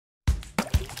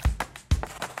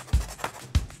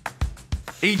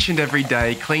Each and every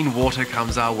day, clean water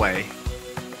comes our way.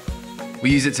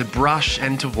 We use it to brush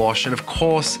and to wash and of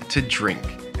course to drink.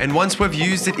 And once we've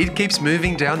used it, it keeps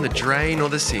moving down the drain or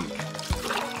the sink.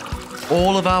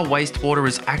 All of our wastewater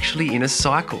is actually in a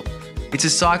cycle. It's a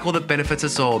cycle that benefits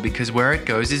us all because where it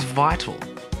goes is vital.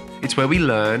 It's where we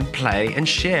learn, play and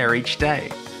share each day.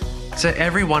 So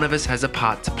every one of us has a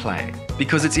part to play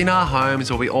because it's in our homes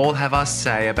where we all have our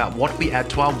say about what we add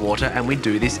to our water, and we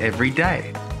do this every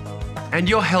day. And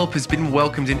your help has been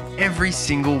welcomed in every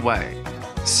single way.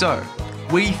 So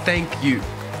we thank you.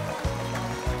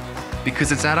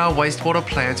 Because it's at our wastewater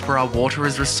plants where our water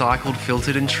is recycled,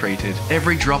 filtered and treated,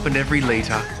 every drop and every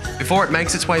litre, before it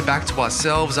makes its way back to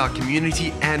ourselves, our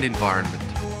community and environment.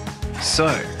 So,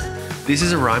 this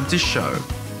is a rhyme to show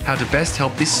how to best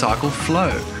help this cycle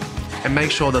flow and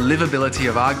make sure the livability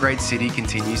of our great city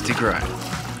continues to grow.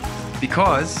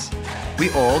 Because we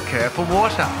all care for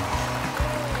water.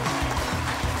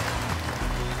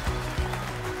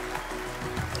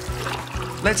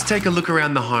 Let's take a look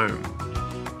around the home.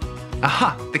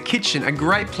 Aha, the kitchen, a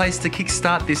great place to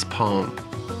kickstart this poem.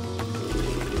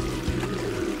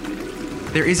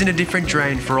 There isn't a different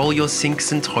drain for all your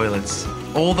sinks and toilets.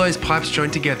 All those pipes join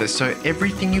together so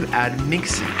everything you add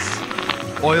mixes.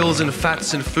 Oils and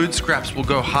fats and food scraps will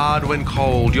go hard when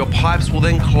cold. Your pipes will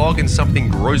then clog and something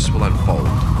gross will unfold.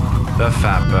 The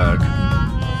fatberg.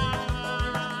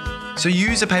 So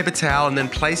use a paper towel and then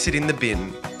place it in the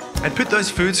bin. And put those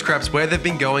food scraps where they've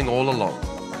been going all along.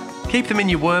 Keep them in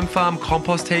your worm farm,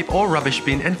 compost heap or rubbish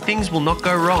bin and things will not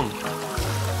go wrong.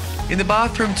 In the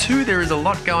bathroom too, there is a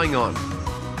lot going on.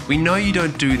 We know you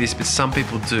don't do this, but some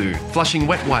people do. Flushing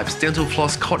wet wipes, dental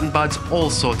floss, cotton buds,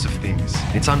 all sorts of things.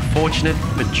 It's unfortunate,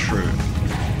 but true.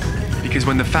 Because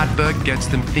when the fatberg gets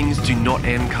them, things do not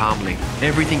end calmly.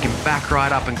 Everything can back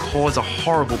right up and cause a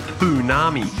horrible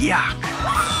poo-nami. Yuck!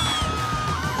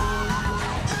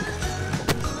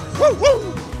 Woo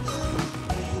woo!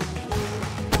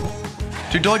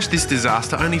 To dodge this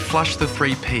disaster, only flush the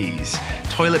 3 Ps.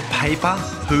 Toilet paper,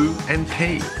 poo and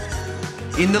pee.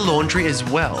 In the laundry as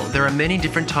well, there are many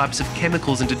different types of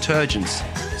chemicals and detergents,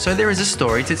 so there is a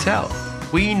story to tell.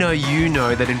 We know you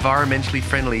know that environmentally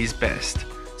friendly is best,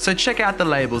 so check out the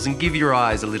labels and give your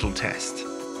eyes a little test.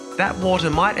 That water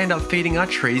might end up feeding our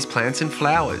trees, plants and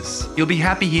flowers. You'll be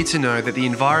happy here to know that the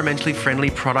environmentally friendly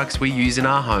products we use in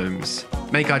our homes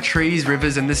make our trees,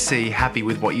 rivers and the sea happy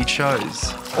with what you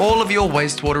chose. All of your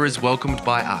wastewater is welcomed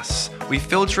by us. We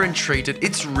filter and treat it,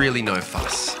 it's really no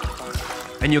fuss.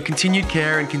 And your continued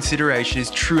care and consideration is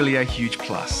truly a huge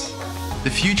plus. The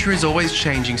future is always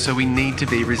changing, so we need to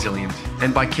be resilient.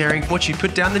 And by caring for what you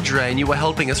put down the drain, you are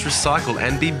helping us recycle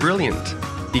and be brilliant.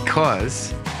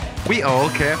 Because we all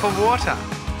care for water.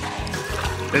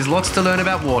 There's lots to learn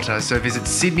about water, so visit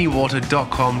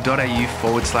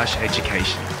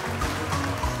sydneywater.com.au/education.